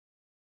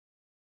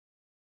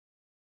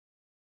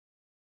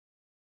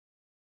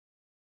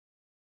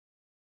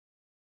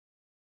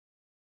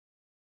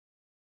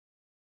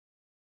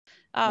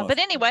But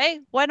anyway,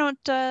 why don't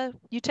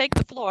you take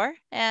the floor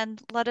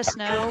and let us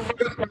know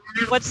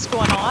what's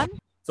going on?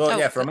 So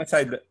yeah, from my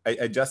side,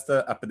 I just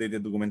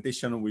updated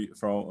documentation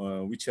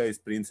from which I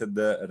experienced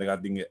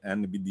regarding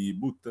NBD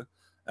boot,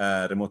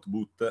 remote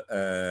boot,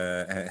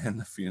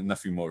 and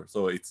nothing more.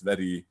 So it's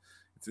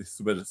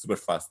super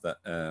fast.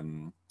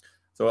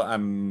 So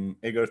I'm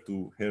eager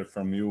to hear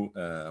from you.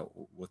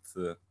 What's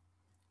the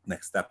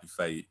next step, if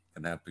I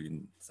can help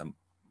in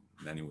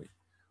any way?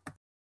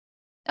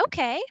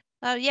 Okay.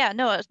 Yeah,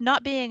 no,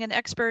 not being an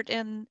expert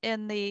in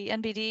the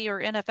NBD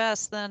or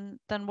NFS,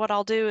 then what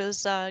I'll do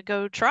is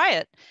go try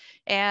it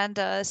and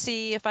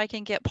see if I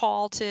can get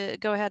Paul to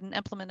go ahead and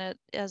implement it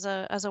as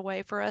a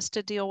way for us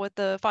to deal with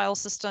the file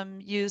system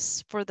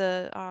use for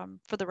the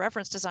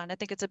reference design. I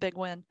think it's a big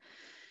win.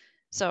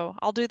 So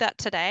I'll do that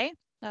today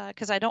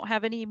because I don't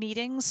have any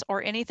meetings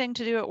or anything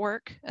to do at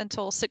work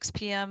until 6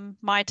 p.m.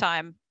 my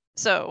time.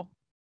 So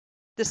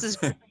this is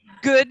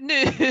good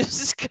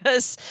news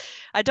because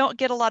I don't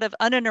get a lot of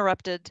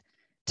uninterrupted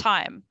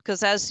time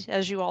because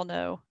as you all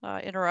know,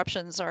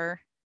 interruptions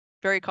are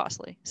very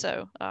costly.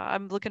 So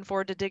I'm looking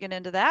forward to digging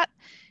into that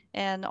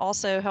and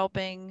also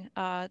helping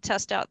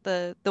test out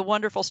the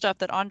wonderful stuff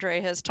that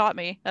Andre has taught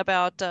me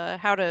about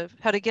how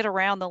to get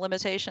around the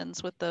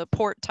limitations with the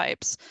port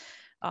types.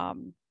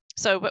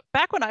 But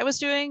back when I was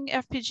doing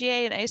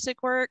FPGA and ASIC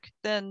work,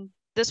 then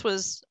this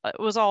was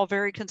all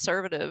very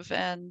conservative,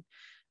 and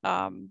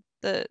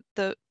the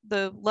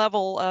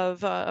level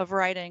of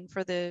writing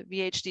for the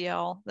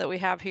VHDL that we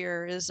have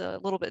here is a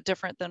little bit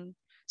different than.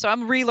 So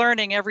I'm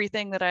relearning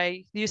everything that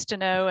I used to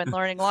know and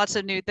learning lots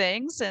of new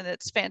things, and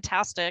it's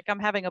fantastic. I'm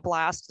having a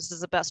blast. This is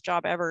the best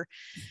job ever.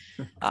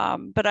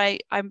 But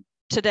I'm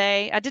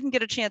today, I didn't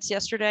get a chance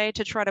yesterday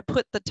to try to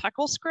put the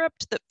Teckle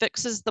script that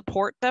fixes the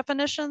port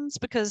definitions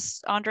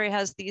because Andre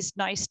has these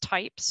nice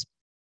types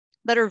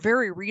that are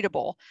very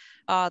readable,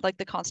 like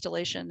the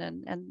constellation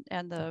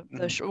and the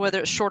whether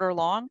it's short or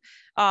long.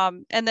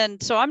 And then,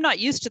 so I'm not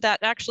used to that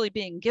actually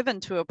being given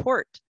to a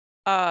port.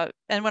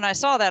 And when I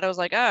saw that, I was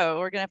like, oh,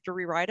 we're gonna have to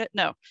rewrite it.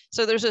 No.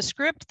 So there's a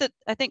script that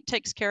I think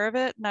takes care of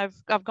it. And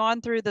I've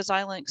gone through the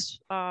Xilinx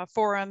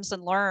forums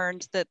and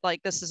learned that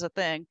like this is a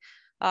thing.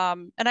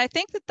 And I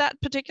think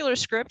that particular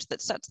script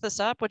that sets this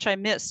up, which I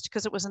missed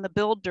because it was in the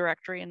build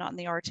directory and not in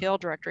the RTL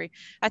directory,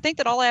 I think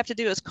that all I have to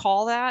do is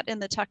call that in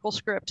the Teckle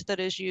script that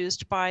is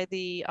used by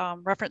the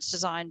reference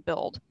design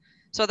build.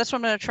 So that's what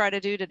I'm going to try to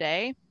do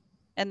today.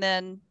 And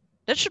then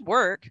that should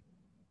work.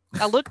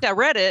 I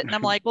read it, and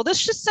I'm like, well,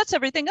 this just sets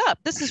everything up.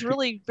 This is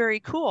really very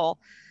cool.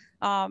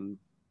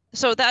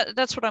 So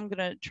that's what I'm going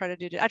to try to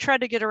do. I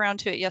tried to get around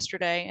to it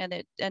yesterday,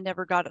 and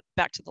never got it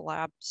back to the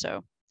lab.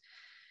 So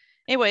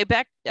anyway,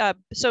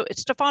 so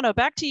it's Stefano,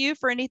 back to you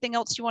for anything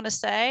else you want to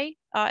say.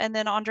 And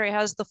then Andre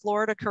has the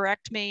floor to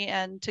correct me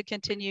and to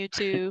continue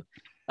to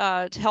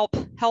help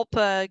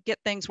get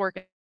things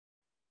working.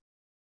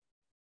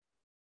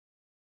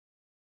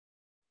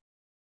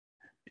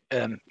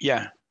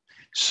 Yeah.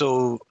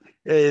 So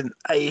the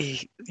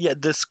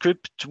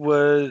script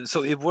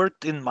it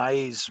worked in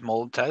my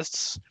small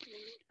tests,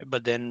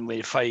 but then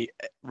if I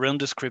run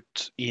the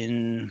script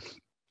in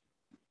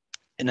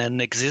an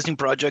existing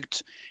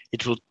project,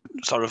 it will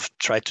sort of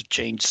try to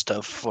change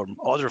stuff from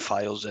other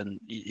files, and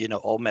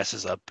all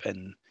messes up,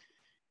 and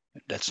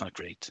that's not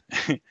great.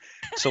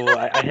 So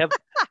I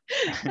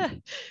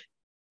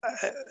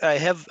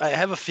have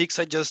a fix.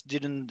 I just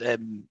didn't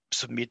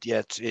submit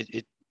yet.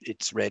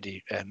 It's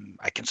ready.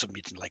 I can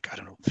submit in like, I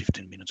don't know,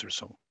 15 minutes or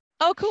so.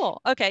 Oh, cool.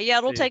 Okay. Yeah,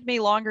 it'll take me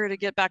longer to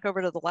get back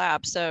over to the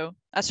lab. So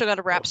I still got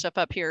to wrap stuff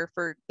up here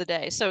for the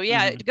day. So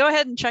yeah, go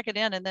ahead and check it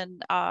in, and then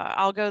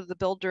I'll go to the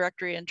build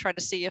directory and try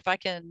to see if I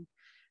can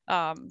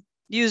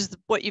use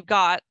what you've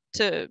got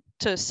to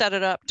set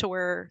it up to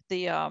where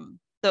the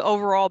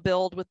overall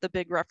build with the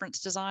big reference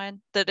design,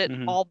 that it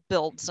all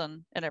builds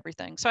and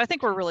everything. So I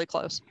think we're really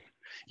close.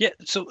 Yeah,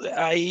 so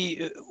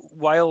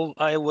while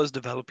I was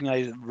developing,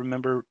 I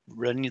remember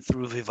running it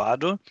through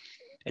Vivado,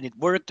 and it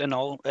worked and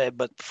all.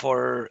 But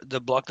for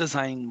the block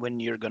design, when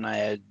you're gonna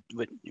add,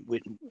 when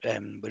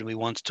we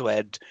want to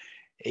add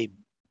a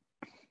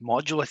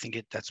module, I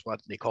think that's what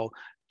they call,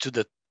 to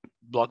the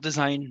block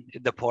design,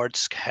 the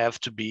ports have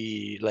to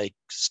be like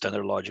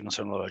standard logic and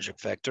standard logic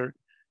vector.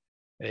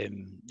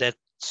 That's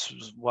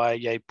why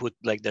I put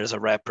like, there's a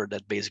wrapper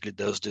that basically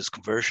does this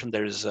conversion.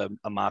 There's a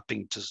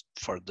mapping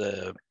for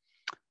the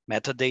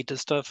metadata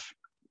stuff.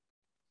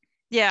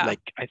 Yeah.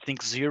 Like I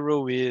think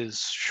 0 is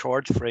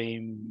short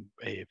frame,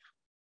 a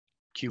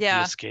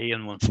QPSK,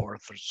 and 1/4 or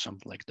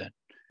something like that.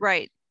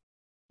 Right.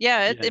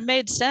 Yeah, it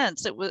made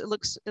sense. It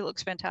looks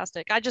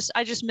fantastic. I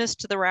just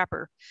missed the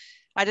wrapper.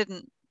 I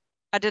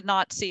did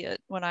not see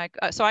it when I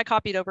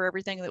copied over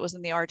everything that was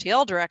in the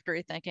RTL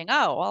directory, thinking,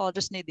 oh, well, I'll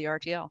just need the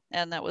RTL,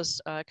 and that was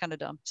kind of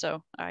dumb.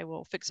 So I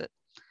will fix it.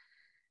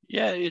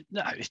 Yeah,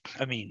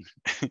 I mean,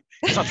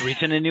 it's not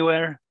written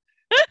anywhere.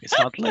 It's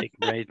not like,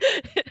 right.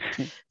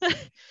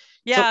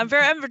 Yeah, so,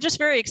 I'm just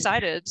very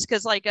excited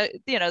because, like,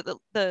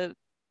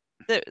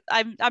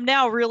 I'm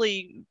now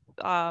really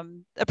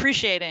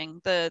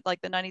appreciating the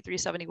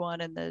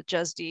 9371 and the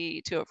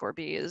JESD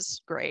 204B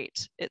is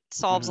great. It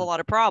solves a lot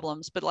of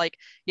problems, but like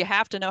you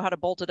have to know how to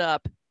bolt it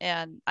up.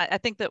 And I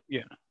think that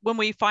when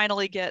we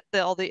finally get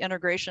all the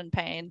integration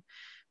pain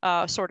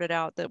sorted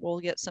out, that we'll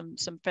get some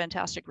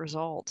fantastic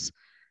results.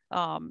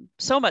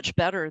 So much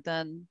better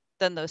than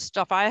the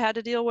stuff I had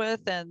to deal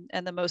with, and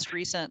the most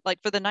recent, like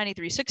for the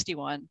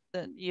 9361,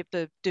 then you have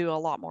to do a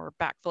lot more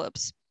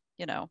backflips,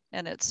 you know,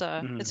 and it's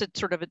a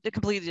sort of a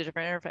completely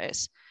different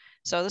interface.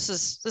 So this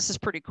is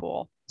pretty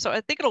cool. So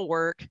I think it'll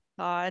work.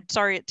 I'm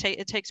sorry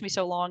it takes me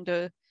so long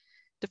to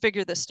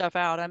figure this stuff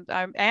out.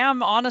 I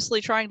am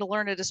honestly trying to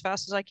learn it as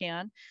fast as I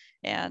can,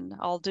 and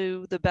I'll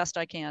do the best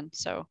I can.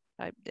 So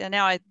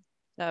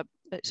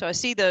so I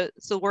see the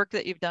work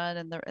that you've done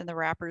and the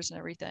wrappers and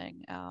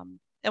everything,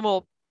 and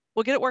we'll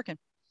get it working.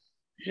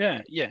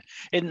 Yeah,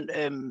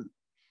 and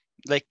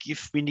like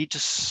if we need to,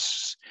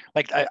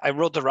 like I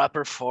wrote the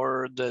wrapper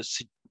for the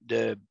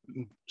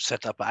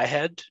setup I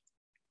had.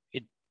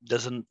 It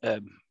doesn't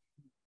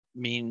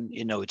mean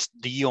it's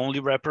the only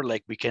wrapper.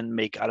 Like we can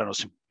make I don't know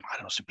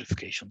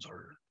simplifications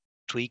or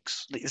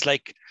tweaks. It's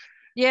like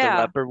the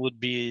wrapper would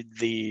be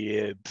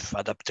the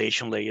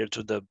adaptation layer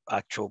to the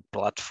actual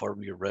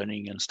platform you're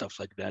running and stuff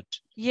like that.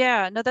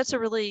 Yeah, no, that's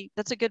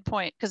a good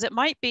point, because it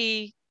might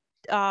be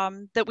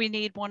that we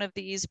need one of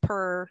these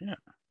per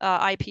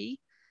IP,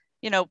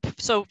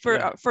 so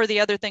for the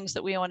other things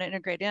that we want to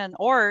integrate in,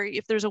 or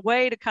if there's a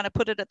way to kind of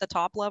put it at the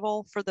top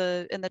level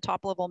in the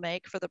top level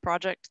make for the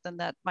project, then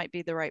that might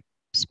be the right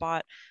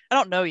spot. I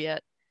don't know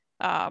yet.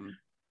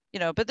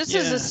 But this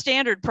is a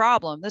standard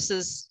problem. This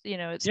is,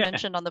 it's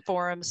mentioned on the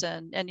forums,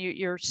 and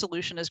your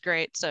solution is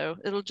great. So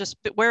it'll just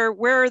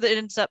where it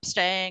ends up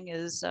staying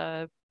is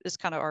kind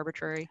of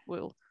arbitrary.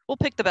 We'll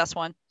pick the best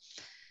one.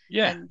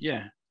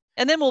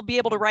 And then we'll be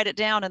able to write it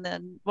down. And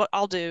then what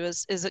I'll do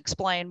is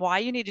explain why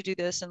you need to do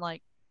this. And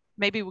like,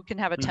 maybe we can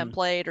have a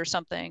template or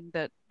something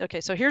that,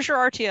 okay, so here's your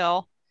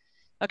RTL.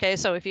 Okay,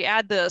 so if you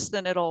add this,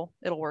 then it'll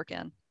work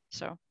in.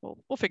 So we'll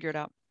figure it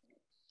out.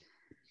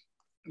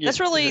 Yeah,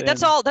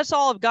 that's all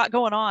I've got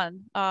going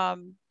on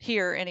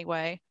here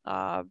anyway. We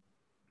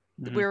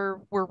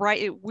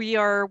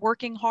are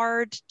working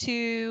hard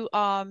to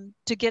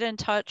get in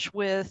touch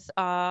with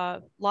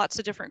lots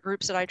of different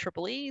groups at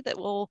IEEE that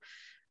will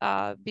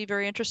be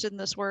very interested in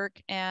this work,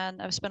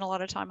 and I've spent a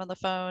lot of time on the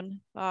phone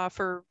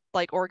for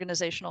like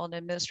organizational and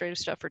administrative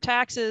stuff for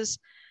taxes.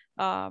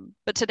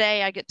 But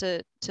today I get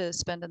to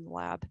spend in the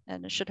lab,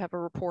 and it should have a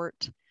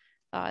report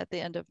at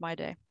the end of my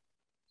day.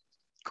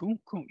 Cool.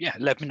 Yeah,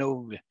 let me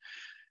know.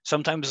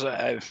 Sometimes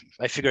I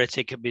figure I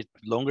take a bit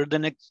longer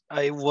than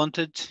I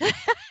wanted to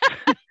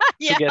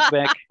get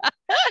back.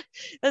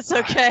 That's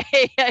okay.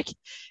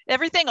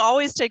 Everything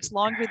always takes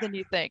longer than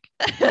you think.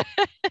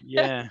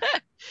 Yeah.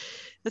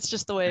 That's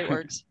just the way it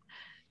works.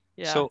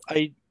 Yeah. So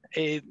I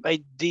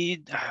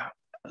did.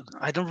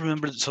 I don't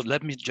remember. So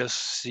let me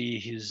just see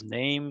his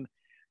name.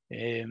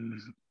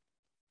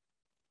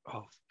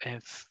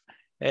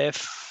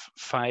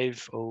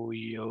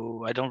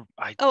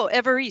 F5OEO.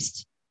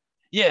 Everest.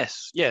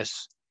 Yes.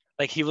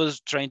 Like he was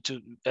trying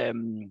to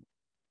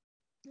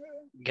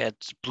get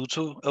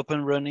Pluto up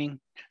and running.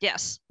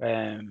 Yes.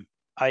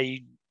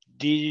 I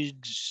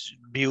did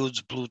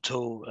build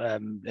Pluto,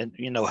 and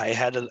I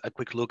had a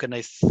quick look, and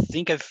I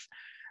think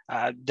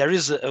there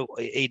is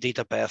a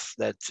data path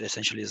that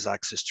essentially is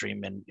access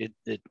stream, and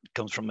it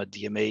comes from a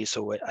DMA.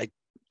 So I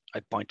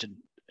pointed.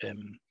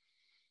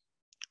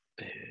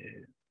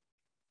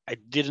 I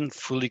didn't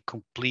fully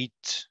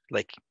complete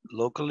like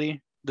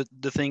locally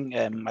the thing.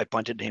 I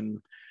pointed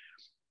him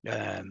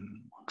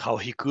how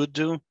he could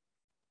do.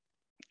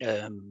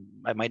 I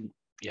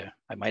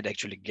might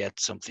actually get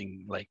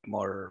something like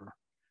more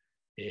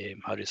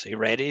how do you say,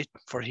 ready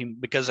for him,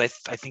 because I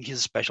think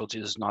his specialty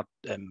is not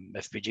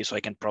FPGA, so I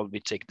can probably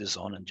take this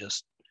on and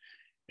just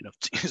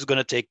it's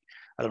gonna take,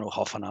 I don't know,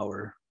 half an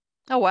hour.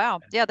 Oh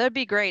wow, yeah, that'd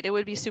be great. It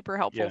would be super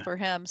helpful for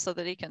him, so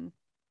that he can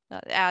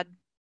add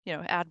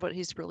what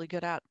he's really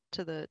good at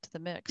to the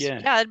mix.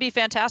 Yeah, it'd be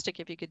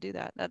fantastic if you could do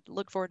that. I'd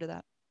look forward to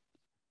that.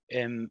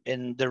 And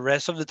the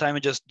rest of the time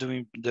I'm just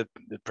doing the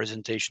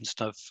presentation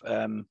stuff.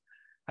 I'm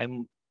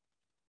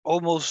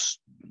almost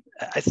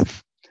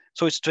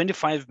so it's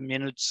 25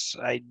 minutes.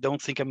 I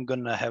don't think I'm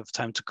gonna have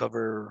time to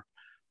cover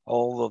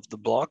all of the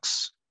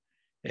blocks.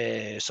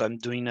 So I'm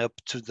doing up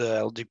to the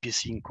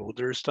LDPC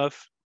encoder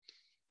stuff.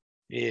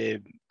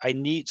 I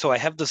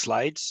have the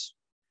slides.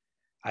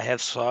 I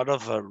have sort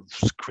of a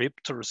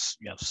script or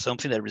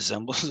something that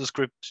resembles a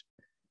script.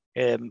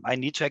 I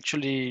need to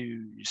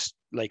actually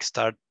like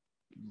start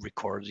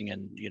recording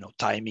and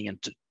timing,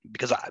 and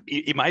because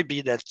it might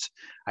be that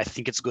I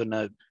think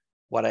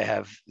what I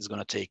have is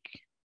gonna take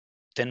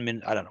 10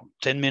 minutes, I don't know,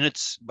 10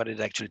 minutes, but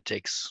it actually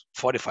takes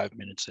 45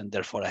 minutes, and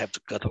therefore I have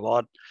to cut a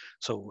lot.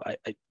 So I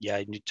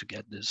need to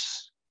get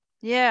this.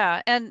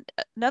 Yeah, and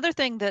another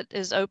thing that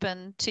is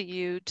open to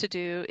you to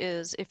do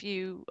is if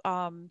you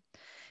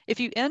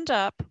end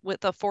up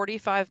with a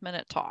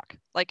 45-minute talk,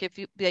 like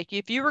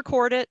if you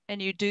record it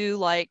and you do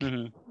like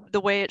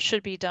the way it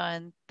should be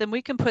done, then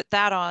we can put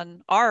that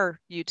on our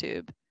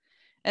YouTube,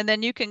 and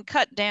then you can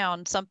cut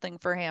down something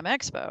for Ham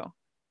Expo.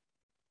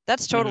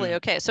 That's totally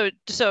okay. So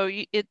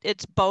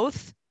it's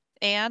both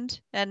and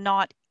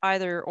not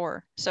either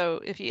or.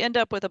 So if you end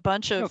up with a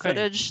bunch of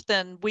footage,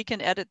 then we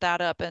can edit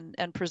that up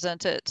and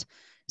present it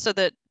so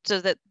that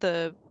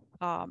the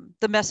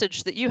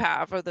message that you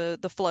have or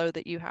the flow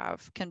that you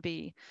have can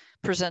be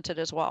presented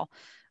as well.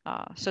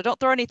 So don't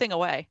throw anything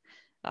away.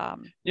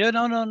 Yeah,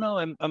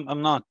 no,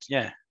 I'm not.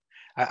 Yeah,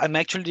 I'm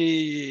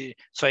actually,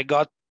 so I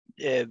got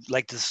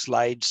like the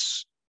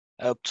slides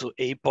up to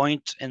a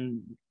point,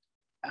 and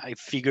I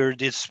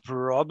figured it's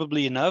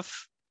probably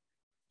enough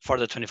for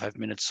the 25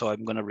 minutes. So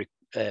I'm gonna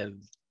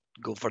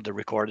go for the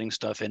recording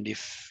stuff. And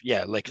if,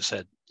 yeah, like you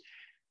said,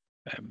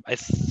 I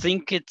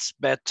think it's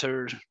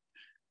better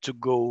to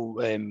go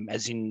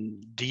as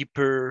in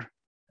deeper.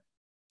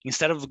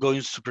 Instead of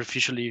going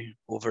superficially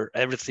over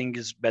everything,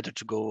 is better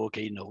to go,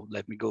 okay, no,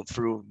 let me go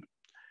through.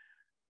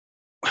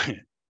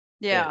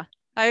 Yeah,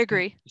 I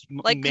agree.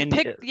 Like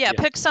many,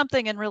 pick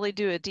something and really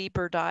do a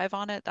deeper dive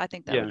on it. I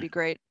think that would be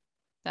great.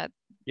 I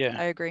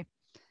agree.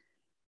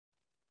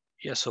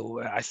 Yeah,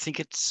 so I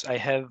think I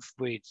have,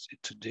 wait,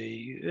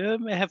 today,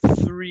 I have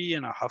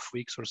 3.5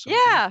 weeks or something.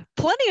 Yeah,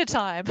 plenty of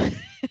time.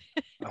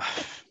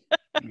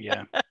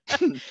 Yeah.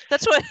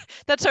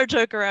 That's our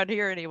joke around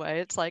here anyway.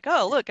 It's like,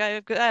 oh, look,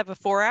 I have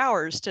 4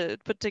 hours to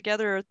put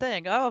together a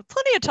thing. Oh,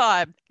 plenty of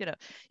time.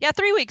 Yeah,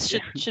 3 weeks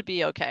should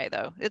be okay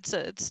though.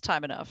 It's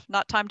time enough.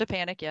 Not time to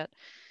panic yet.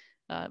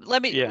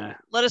 Let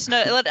us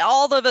know. Let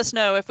all of us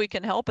know if we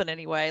can help in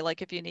any way.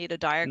 Like if you need a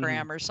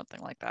diagram or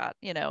something like that.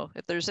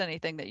 If there's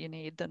anything that you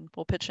need, then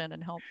we'll pitch in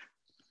and help.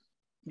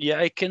 Yeah,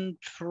 I can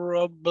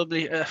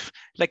probably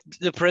like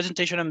the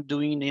presentation I'm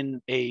doing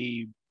in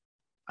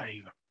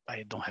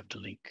I don't have the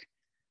link.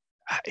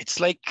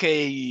 It's like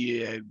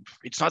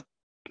it's not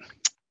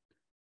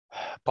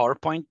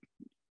PowerPoint.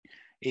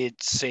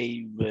 It's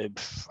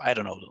I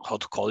don't know how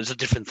to call it. It's a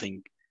different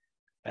thing.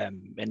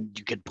 And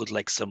you can put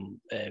like some,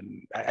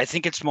 I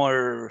think it's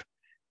more,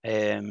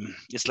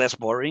 it's less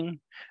boring,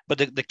 but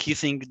the key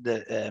thing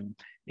that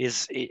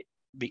is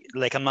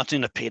like I'm not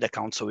in a paid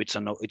account, so it's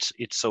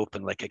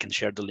open, like I can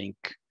share the link.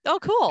 Oh,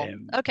 cool.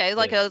 Okay,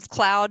 like a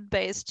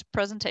cloud-based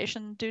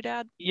presentation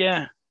doodad?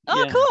 Yeah.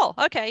 Oh, yeah. Cool.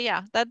 Okay,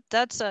 yeah,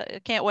 that's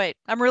can't wait.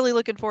 I'm really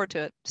looking forward to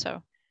it.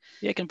 So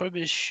yeah, I can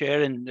probably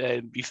share, and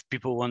if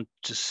people want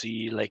to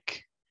see,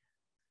 like,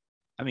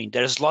 I mean,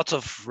 there's lots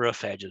of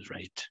rough edges,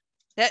 right?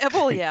 Yeah,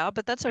 well, yeah,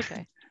 but that's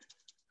okay.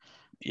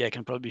 Yeah, I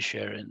can probably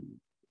share, and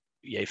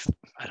yeah,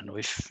 I don't know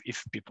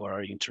if people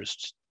are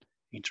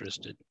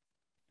interested.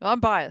 Well, I'm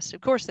biased.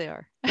 Of course they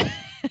are.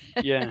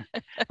 Yeah.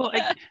 Well,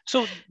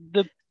 so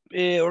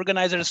the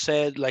organizer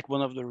said like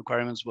one of the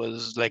requirements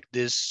was like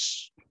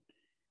this,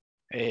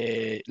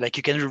 like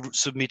you can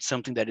submit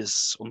something that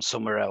is on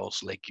somewhere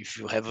else. Like if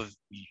you have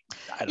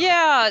I don't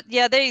know.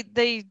 Yeah,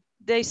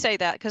 they say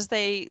that because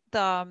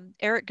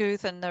Eric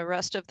Guth and the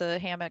rest of the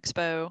Ham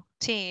Expo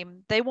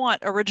team, they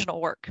want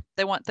original work.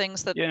 They want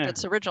things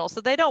that's original.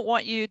 So they don't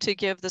want you to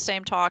give the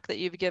same talk that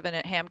you've given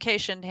at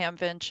Hamcation,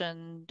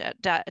 Hamvention,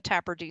 at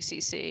Tapper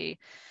DCC,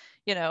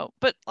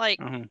 but like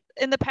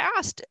in the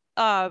past,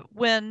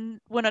 when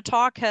a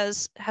talk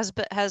has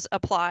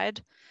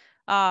applied,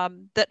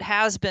 that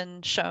has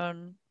been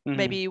shown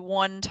maybe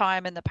one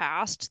time in the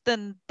past,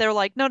 then they're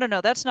like, no,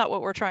 that's not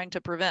what we're trying to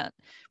prevent.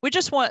 We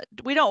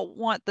don't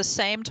want the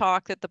same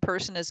talk that the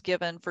person has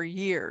given for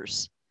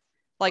years,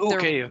 like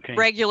their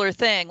regular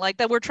thing, like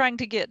that. We're trying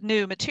to get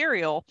new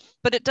material,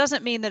 but it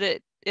doesn't mean that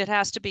it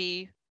has to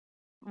be,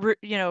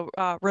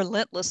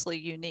 relentlessly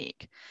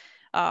unique,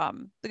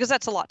 because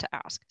that's a lot to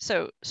ask.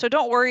 So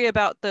don't worry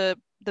about the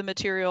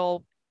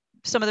material,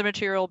 some of the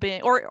material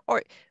being, or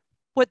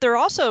what they're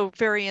also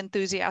very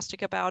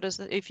enthusiastic about is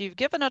that if you've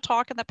given a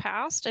talk in the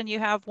past and you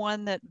have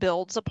one that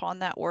builds upon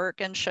that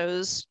work and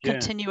shows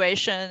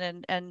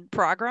continuation and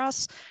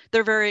progress,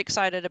 they're very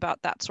excited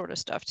about that sort of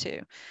stuff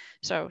too.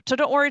 So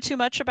don't worry too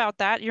much about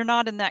that. You're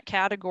not in that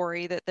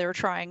category that they're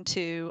trying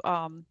to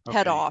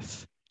head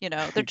off.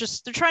 They're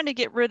trying to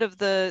get rid of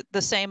the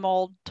same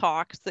old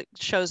talk that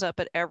shows up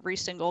at every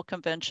single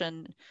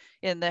convention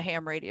in the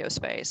ham radio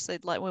space.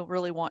 We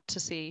really want to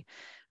see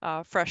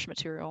fresh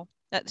material,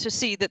 to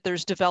see that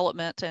there's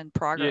development and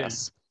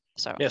progress.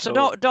 So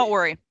don't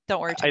worry too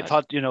much. I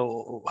thought,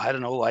 I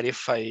don't know, what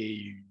if I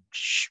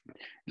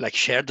like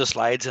shared the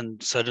slides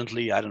and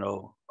suddenly, I don't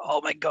know, oh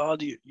my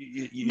God, you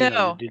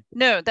did.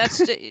 No,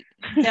 that's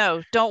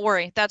no, don't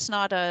worry. That's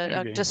not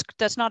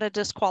that's not a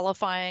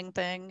disqualifying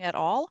thing at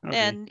all.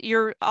 And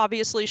you're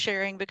obviously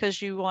sharing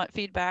because you want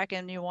feedback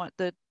and you want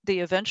the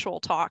eventual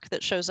talk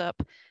that shows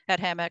up at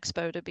Ham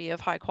Expo to be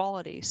of high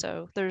quality.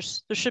 So there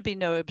should be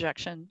no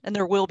objection, and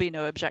there will be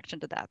no objection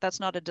to that. That's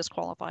not a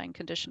disqualifying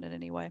condition in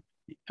any way.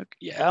 Okay.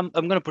 Yeah, I'm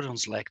gonna put it on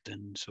Slack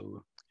then.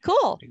 So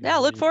cool. Yeah,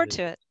 look forward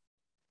to it.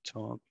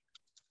 Talk.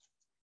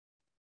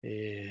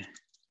 Yeah,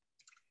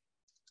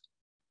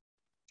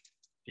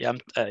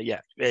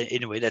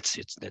 anyway, that's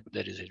it.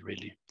 That is it,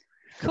 really.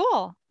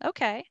 Cool.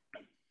 Okay.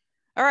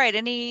 All right.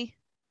 Any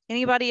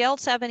Anybody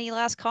else have any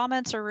last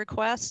comments or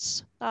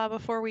requests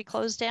before we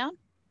close down?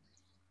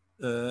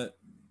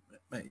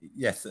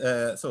 Yes.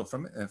 So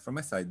from my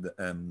side,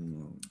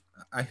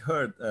 I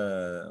heard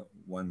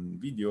one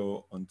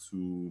video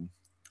onto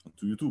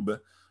YouTube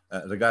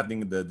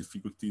regarding the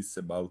difficulties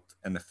about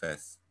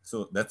NFS.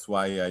 So that's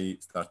why I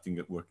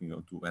started working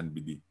on to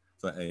NBD.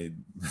 So I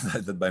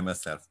decided by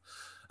myself.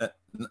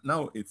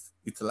 Now it's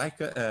like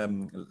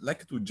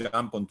to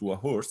jump onto a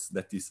horse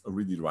that is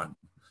already run.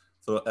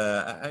 So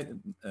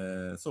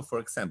so for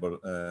example,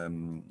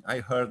 I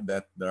heard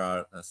that there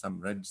are some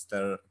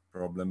register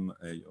problem.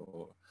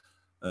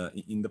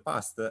 In the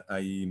past,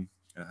 I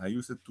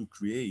used to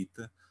create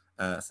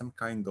some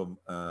kind of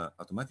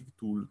automatic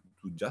tool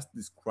to just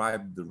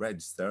describe the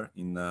register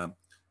in a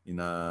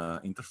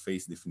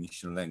interface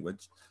definition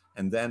language,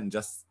 and then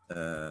just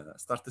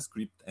start a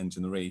script and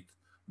generate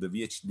the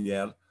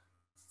VHDL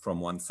from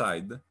one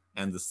side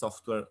and the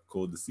software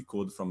code, the C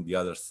code from the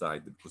other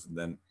side, because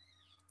then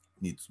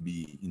needs to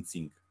be in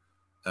sync.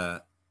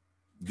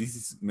 This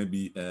is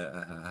maybe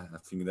a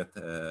thing that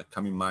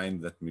come in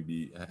mind that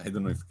maybe I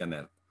don't know if it can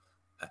help.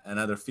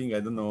 Another thing, I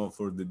don't know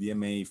for the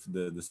DMA if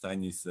the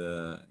design is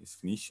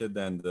finished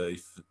and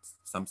if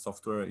some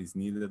software is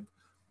needed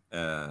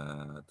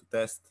to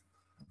test.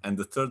 And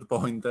the third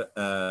point,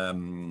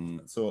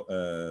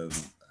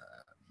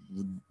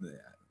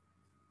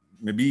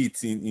 maybe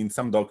it's in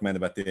some document,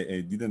 but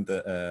I didn't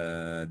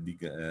dig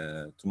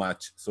too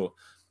much. So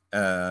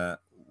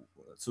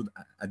so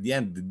at the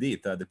end, the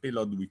data, the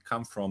payload will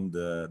come from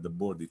the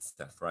board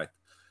itself, right?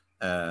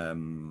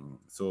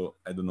 So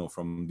I don't know,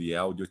 from the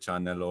audio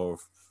channel or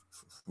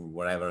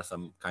whatever,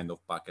 some kind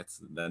of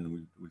packets,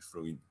 then we'll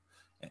throw in.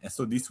 And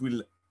so this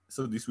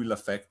will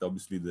affect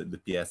obviously the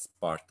PS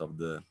part of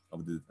the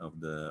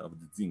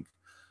zinc.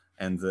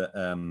 And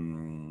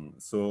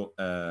so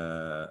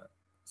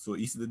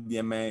is the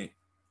DMA,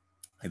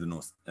 I don't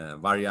know,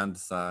 variant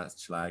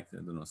such like,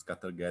 I don't know,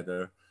 scatter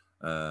gather,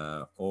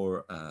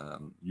 or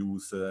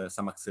use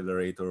some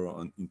accelerator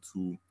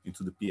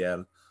into the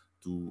PL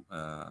to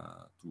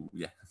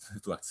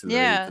to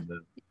accelerate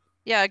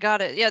I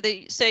got it.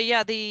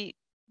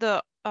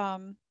 The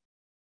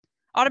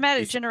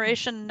automatic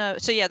generation.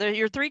 So yeah,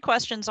 your three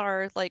questions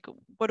are like,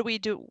 what do we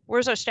do?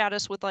 Where's our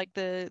status with like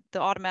the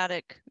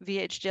automatic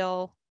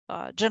VHDL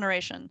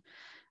generation?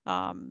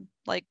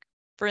 Like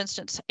for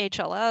instance,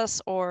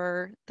 HLS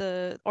or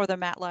the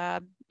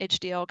MATLAB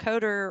HDL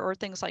coder or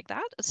things like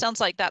that. It sounds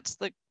like that's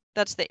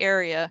the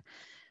area.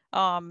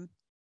 And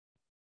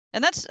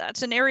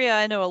that's an area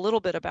I know a little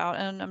bit about,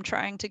 and I'm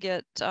trying to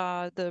get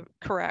the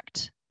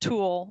correct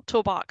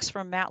toolbox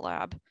from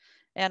MATLAB.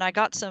 And I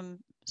got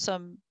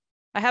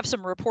I have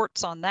some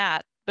reports on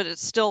that, but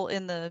it's still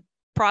in the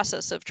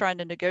process of trying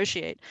to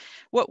negotiate.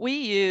 What we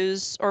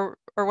use, or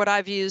what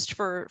I've used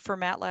for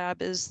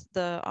MATLAB, is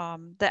the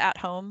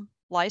at-home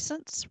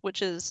license,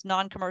 which is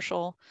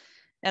non-commercial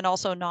and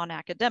also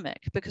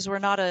non-academic, because we're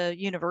not a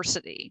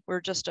university,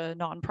 we're just a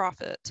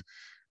nonprofit,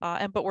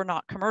 but we're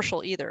not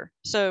commercial either.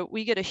 So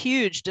we get a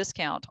huge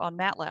discount on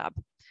MATLAB,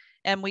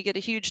 and we get a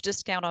huge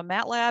discount on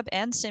MATLAB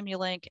and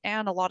Simulink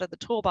and a lot of the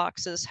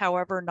toolboxes,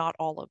 however, not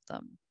all of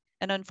them.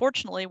 And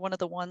unfortunately, one of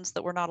the ones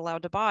that we're not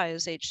allowed to buy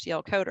is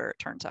HDL Coder, it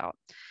turns out.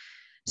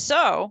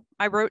 So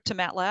I wrote to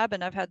MATLAB,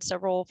 and I've had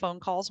several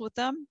phone calls with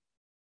them,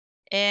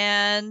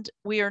 and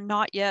we are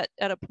not yet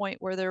at a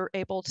point where they're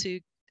able to,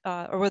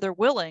 or where they're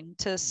willing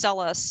to sell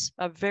us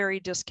a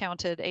very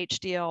discounted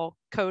HDL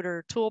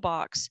Coder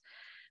toolbox,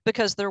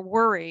 because they're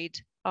worried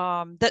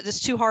that it's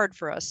too hard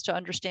for us to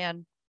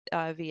understand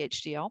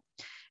VHDL,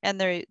 and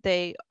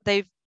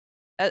they've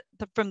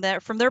from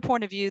their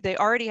point of view, they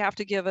already have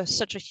to give us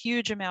such a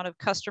huge amount of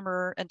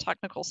customer and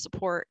technical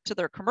support to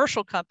their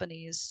commercial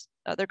companies,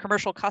 their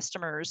commercial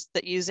customers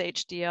that use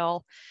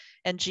HDL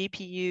and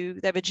GPU.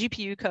 They have a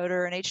GPU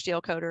coder, an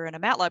HDL coder, and a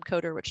MATLAB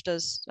coder, which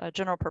does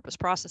general purpose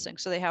processing.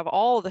 So they have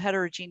all the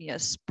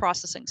heterogeneous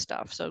processing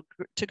stuff. So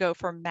to go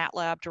from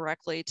MATLAB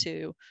directly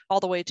to all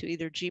the way to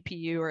either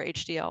GPU or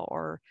HDL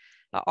or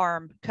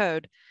ARM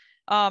code.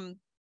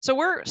 So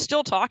we're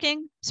still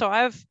talking. So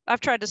I've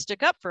tried to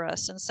stick up for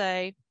us and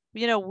say,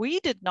 we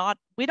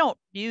don't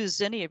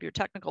use any of your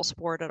technical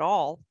support at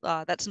all.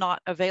 That's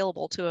not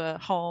available to a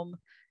home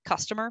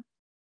customer.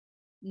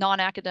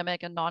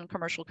 Non-academic and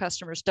non-commercial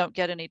customers don't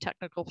get any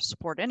technical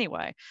support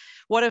anyway.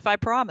 What if I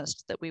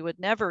promised that we would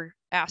never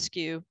ask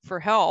you for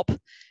help and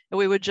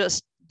we would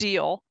just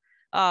deal?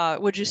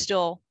 Would you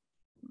still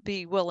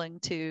be willing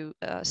to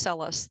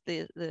sell us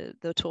the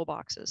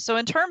toolboxes? So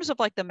in terms of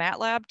like the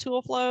MATLAB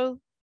tool flow,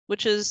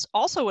 which is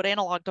also what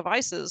Analog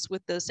Devices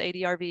with this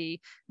ADRV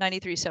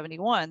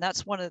 9371,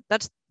 that's one of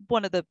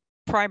the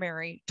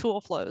primary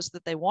tool flows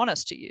that they want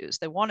us to use.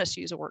 They want us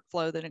to use a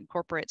workflow that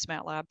incorporates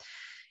MATLAB.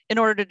 In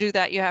order to do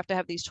that, you have to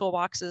have these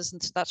toolboxes,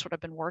 and so that's what I've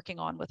been working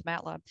on with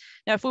MATLAB.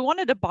 Now, if we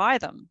wanted to buy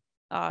them,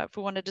 if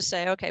we wanted to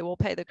say, okay, we'll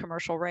pay the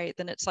commercial rate,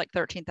 then it's like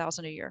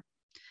 $13,000 a year.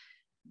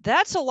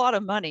 That's a lot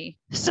of money.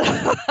 So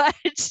I'm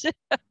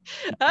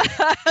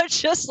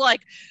just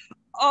like,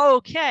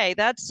 okay,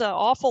 that's an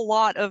awful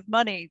lot of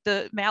money.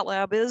 The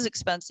MATLAB is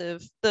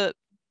expensive. The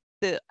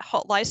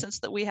license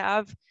that we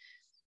have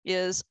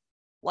is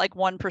like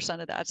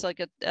 1% of that. It's like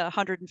a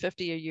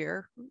 150 a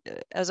year,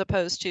 as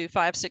opposed to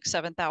 5, 6,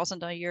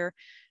 7,000 a year.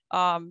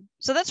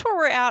 So that's where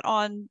we're at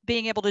on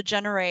being able to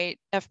generate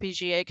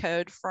FPGA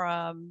code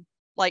from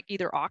like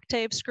either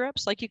Octave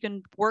scripts. Like you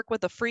can work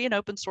with a free and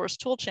open source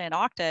toolchain,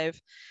 Octave,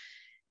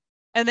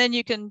 and then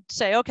you can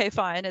say, okay,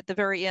 fine. At the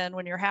very end,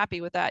 when you're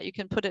happy with that, you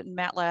can put it in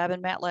MATLAB,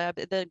 and MATLAB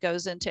it then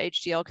goes into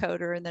HDL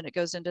coder, and then it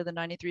goes into the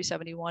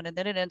 9371, and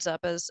then it ends up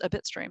as a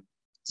bit stream.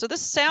 So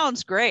this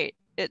sounds great.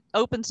 It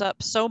opens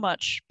up so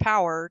much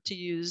power to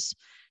use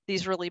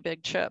these really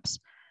big chips.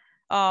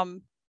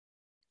 I'm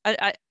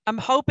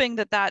hoping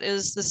that that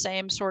is the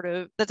same sort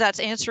of, that's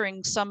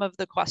answering some of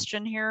the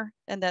question here,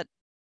 and that,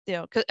 you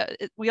know,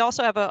 we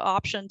also have an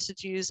option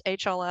to use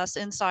HLS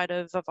inside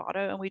of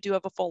Vivado, and we do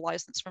have a full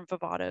license from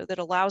Vivado that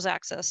allows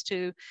access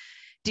to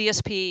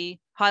DSP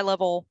high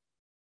level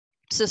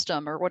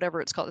system or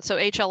whatever it's called. So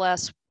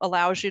HLS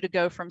allows you to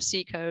go from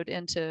C code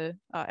into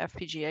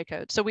FPGA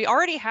code. So we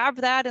already have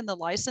that in the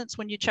license.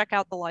 When you check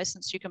out the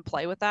license, you can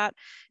play with that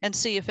and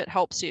see if it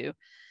helps you.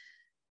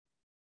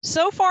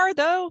 So far,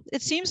 though,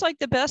 it seems like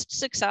the best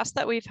success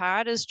that we've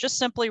had is just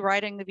simply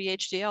writing the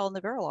VHDL in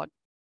the Verilog.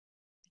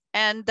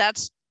 And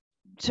that's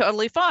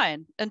totally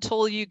fine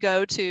until you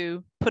go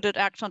to put it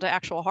onto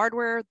actual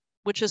hardware,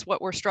 which is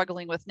what we're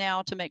struggling with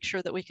now, to make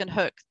sure that we can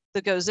hook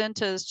the goes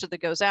intas to the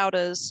goes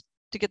outas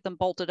to get them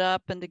bolted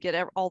up and to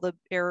get all the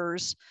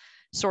errors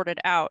sorted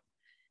out.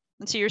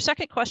 And so your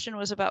second question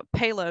was about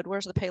payload.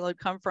 Where's the payload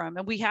come from?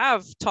 And we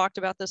have talked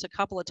about this a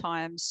couple of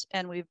times,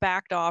 and we've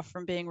backed off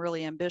from being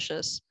really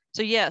ambitious.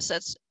 So yes,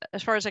 that's,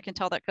 as far as I can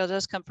tell, that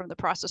does come from the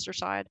processor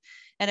side.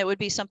 And it would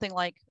be something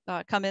like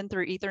come in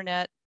through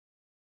Ethernet,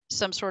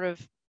 some sort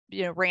of,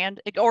 you know,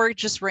 or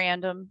just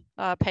random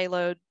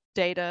payload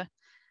data.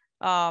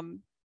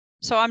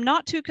 So I'm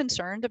not too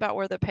concerned about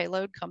where the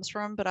payload comes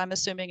from, but I'm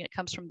assuming it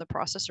comes from the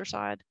processor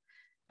side.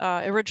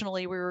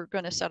 Originally, we were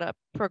going to set up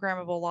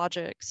programmable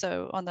logic,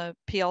 so on the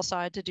PL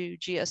side to do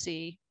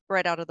GSE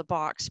right out of the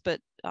box,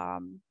 but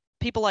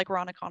people like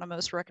Ron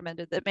Economos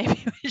recommended that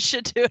maybe we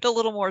should do it a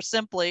little more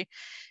simply,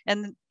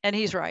 and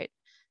he's right.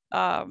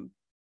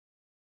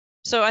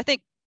 So I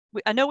think,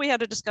 I know we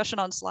had a discussion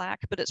on Slack,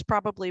 but it's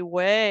probably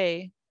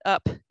way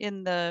up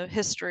in the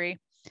history,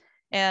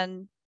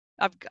 and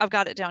I've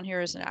got it down here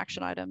as an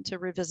action item to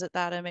revisit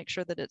that and make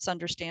sure that it's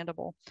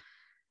understandable.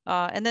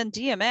 And then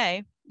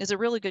DMA is a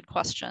really good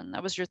question.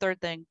 That was your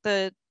third thing.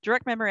 The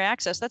direct memory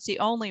access, that's the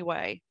only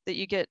way that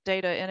you get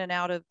data in and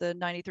out of the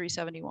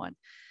 9371.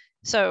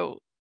 So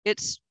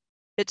it's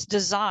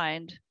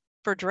designed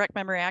for direct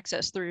memory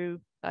access through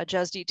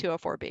JESD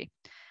 204B.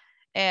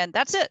 And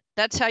that's it.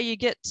 That's how you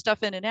get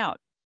stuff in and out.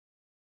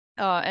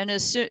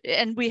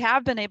 And we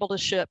have been able to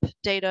ship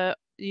data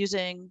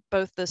using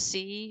both the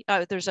C,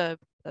 there's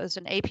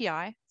an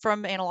API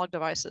from Analog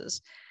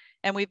Devices,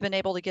 and we've been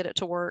able to get it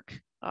to work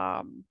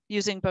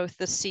using both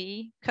the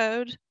C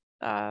code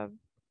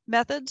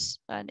methods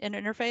and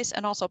interface,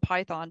 and also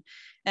Python.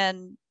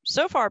 And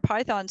so far,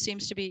 Python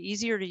seems to be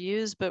easier to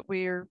use, but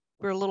we're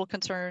a little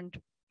concerned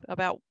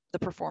about the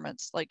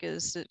performance. Like,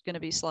 is it going to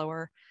be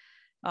slower?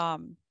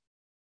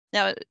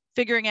 Now,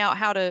 figuring out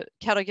how to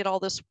get all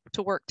this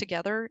to work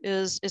together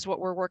is what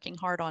we're working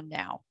hard on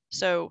now.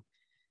 So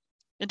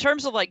in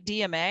terms of like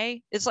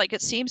DMA, it's like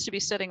it seems to be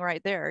sitting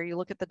right there. You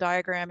look at the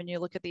diagram and you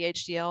look at the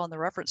HDL and the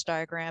reference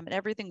diagram, and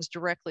everything's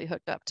directly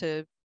hooked up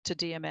to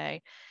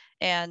DMA.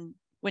 And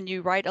when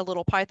you write a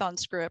little Python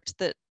script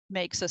that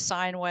makes a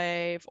sine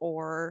wave,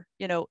 or,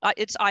 you know,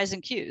 it's I's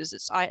and Q's.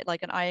 It's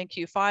like an I and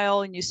Q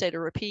file, and you say to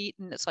repeat,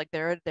 and it's like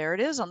there it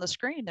is on the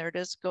screen. There it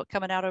is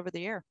coming out over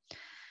the air.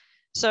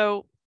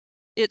 So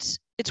it's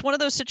one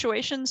of those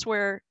situations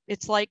where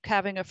it's like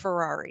having a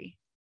Ferrari.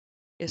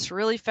 It's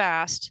really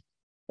fast,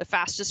 the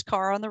fastest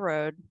car on the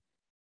road,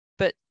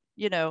 but,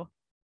 you know,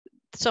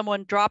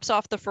 someone drops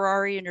off the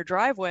Ferrari in your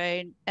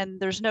driveway and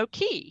there's no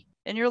key.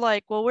 And you're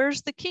like, well,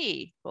 where's the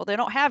key? Well, they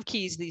don't have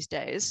keys these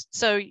days.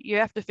 So you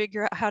have to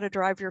figure out how to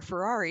drive your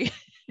Ferrari.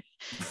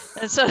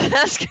 And so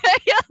that's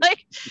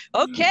like,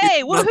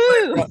 okay,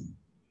 woohoo.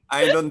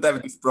 I don't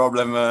have this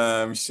problem,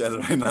 Michelle,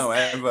 right now. I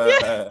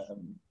have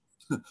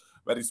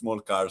very small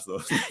cars,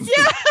 though.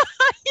 Yeah.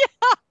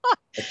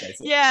 Okay,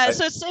 so yeah,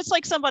 so it's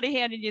like somebody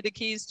handing you the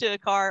keys to a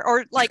car,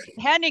 or like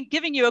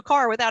giving you a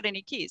car without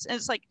any keys. And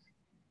it's like,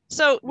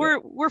 so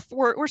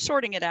we're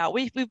sorting it out.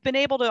 We've been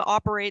able to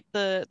operate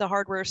the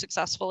hardware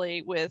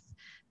successfully with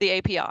the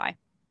API.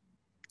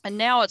 And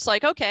now it's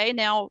like, okay,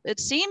 now it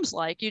seems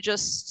like you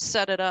just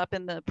set it up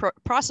in the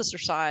processor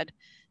side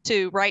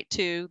to write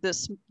to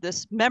this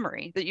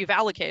memory that you've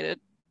allocated,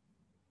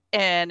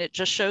 and it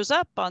just shows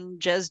up on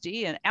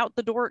JESD and out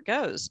the door it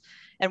goes.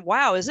 And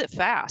wow, is it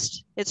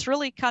fast? It's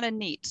really kind of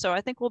neat. So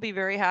I think we'll be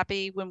very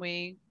happy when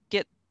we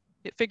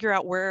figure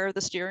out where the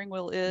steering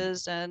wheel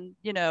is, and,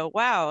 you know,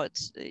 wow,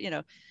 it's, you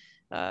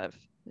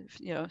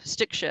know,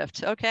 stick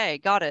shift. Okay,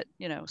 got it.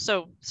 You know,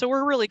 so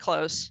we're really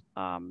close.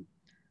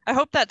 I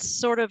hope that's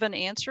sort of an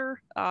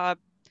answer.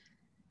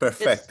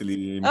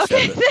 Perfectly, Michelle.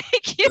 Okay,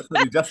 thank you.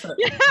 Sorry,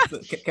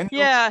 can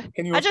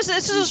you This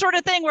is the sort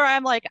of thing where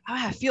I'm like,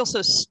 I feel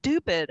so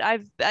stupid.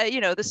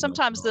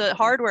 Sometimes the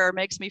hardware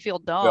makes me feel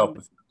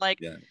dumb. Like,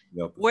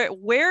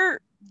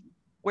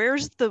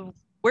 where's the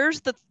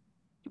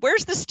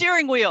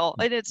steering wheel?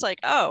 And it's like,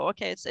 oh,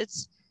 okay,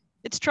 it's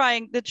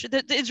trying.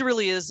 It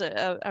really is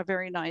a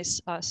very nice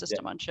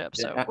system on chip.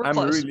 So we're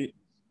close.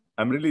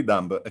 I'm really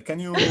dumb. Can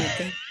you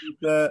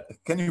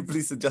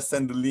please just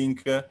send the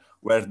link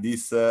where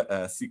this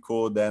C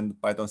code and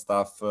Python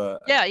stuff?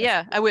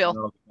 Yeah, I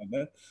will.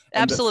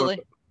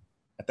 Absolutely.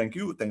 Thank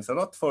you. Thanks a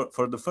lot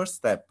for the first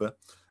step.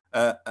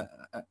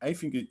 I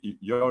think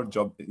your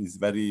job is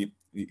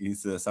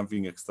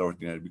something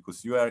extraordinary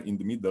because you are in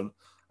the middle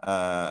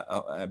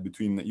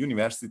between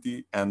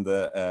university and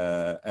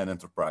an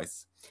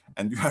enterprise,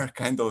 and you are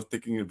kind of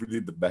taking really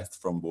the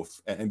best from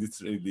both, and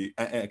it's really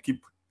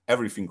keep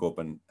everything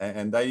open.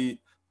 And I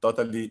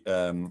totally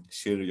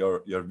share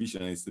your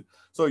vision.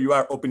 So you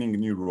are opening a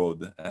new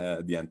road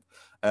at the end.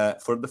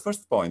 For the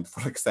first point,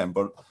 for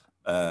example,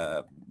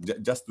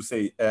 just to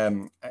say,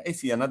 I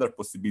see another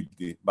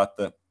possibility,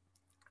 but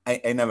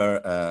I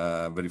never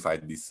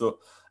verified this. So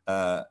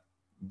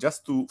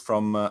just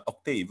from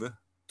Octave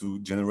to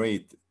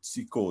generate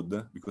C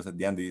code, because at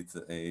the end it's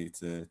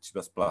C++,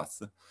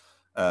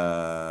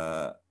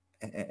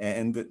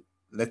 and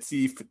let's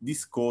see if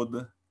this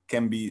code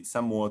can be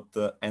somewhat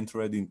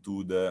entered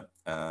into the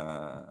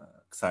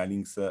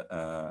Xilinx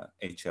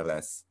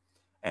HLS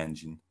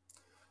engine.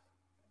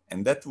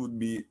 And that would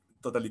be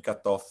totally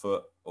cut off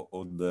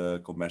all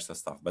the commercial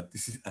stuff. But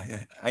this is,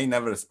 I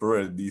never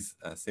explored this,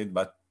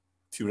 but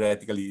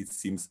theoretically it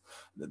seems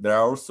there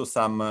are also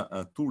some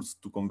tools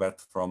to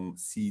convert from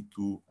C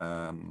to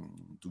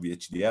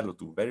VHDL or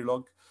to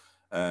Verilog.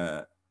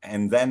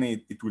 And then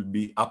it will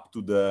be up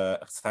to the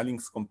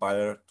Xilinx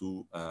compiler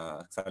to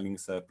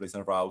Xilinx place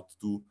and route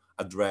to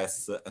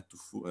address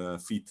to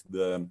fit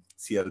the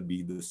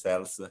CLB, the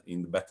cells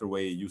in the better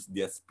way. Use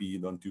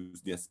DSP, don't use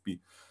DSP.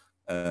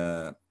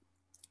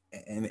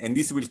 And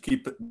this will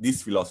keep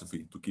this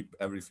philosophy to keep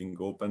everything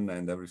open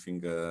and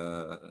everything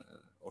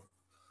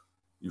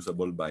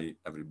usable by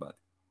everybody.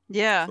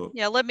 Yeah, so,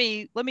 yeah. Let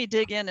me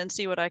dig in and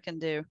see what I can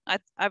do.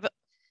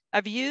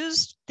 I've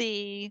used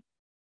the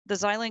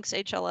Xilinx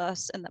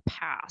HLS in the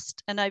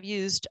past, and I've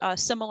used a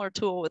similar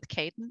tool with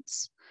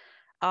Cadence,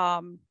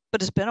 but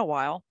it's been a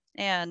while.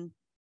 And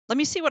let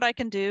me see what I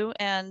can do.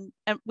 And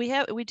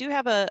we do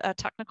have a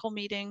technical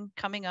meeting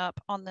coming up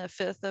on the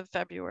 5th of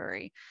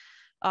February,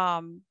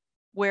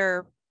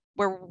 where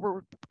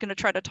we're going to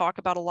try to talk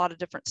about a lot of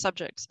different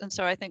subjects. And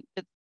so I think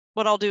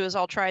what I'll do is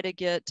I'll try to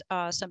get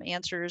some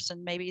answers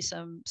and maybe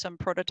some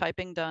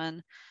prototyping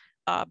done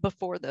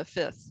before the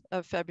 5th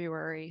of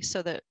February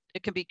so that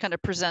it can be kind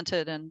of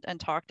presented and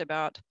talked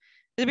about.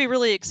 It'd be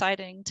really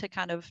exciting to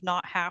kind of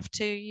not have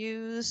to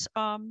use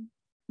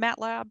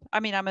MATLAB. I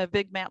mean, I'm a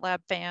big MATLAB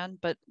fan,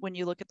 but when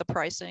you look at the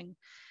pricing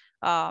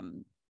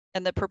and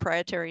the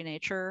proprietary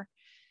nature,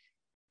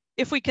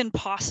 if we can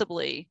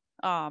possibly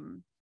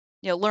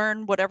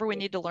learn whatever we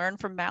need to learn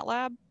from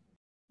MATLAB,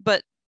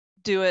 but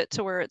do it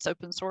to where it's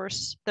open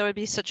source, that would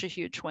be such a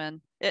huge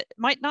win. It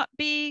might not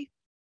be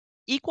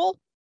equal.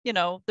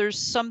 There's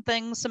some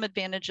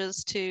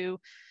advantages to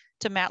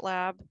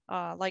MATLAB.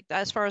 Like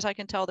as far as I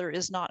can tell,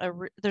 there's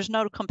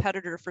no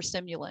competitor for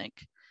Simulink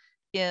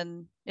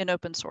in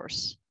open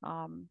source.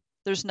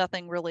 There's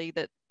nothing really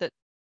that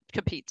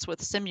competes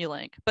with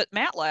Simulink, but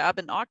MATLAB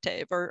and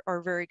Octave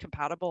are very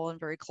compatible and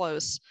very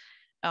close.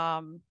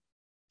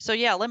 So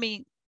yeah, let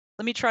me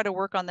try to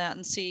work on that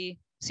and see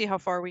how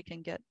far we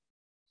can get.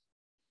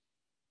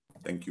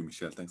 Thank you,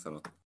 Michelle. Thanks a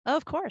lot. Oh,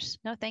 of course.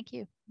 No, thank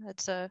you.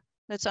 It's an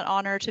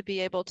honor to be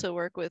able to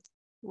work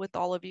with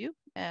all of you,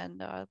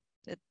 and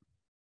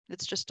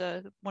it's just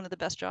one of the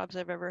best jobs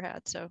I've ever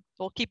had. So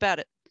we'll keep at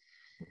it.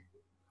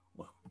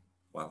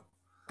 Wow.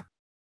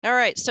 All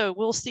right. So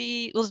we'll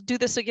do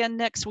this again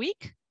next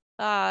week,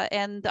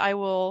 and I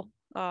will.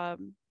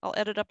 I'll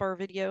edit up our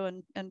video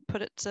and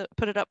put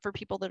it up for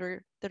people that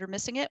are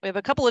missing it. We have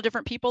a couple of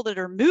different people that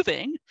are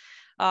moving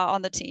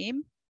on the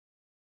team.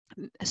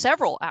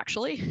 Several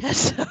actually.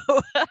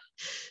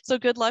 So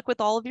good luck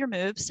with all of your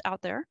moves out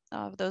there,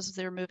 those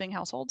that are moving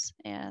households,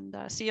 and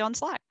see you on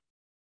Slack.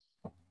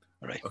 All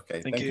right.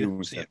 Okay. Thank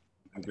you. See you.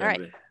 All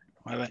right.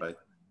 Bye-bye. Bye.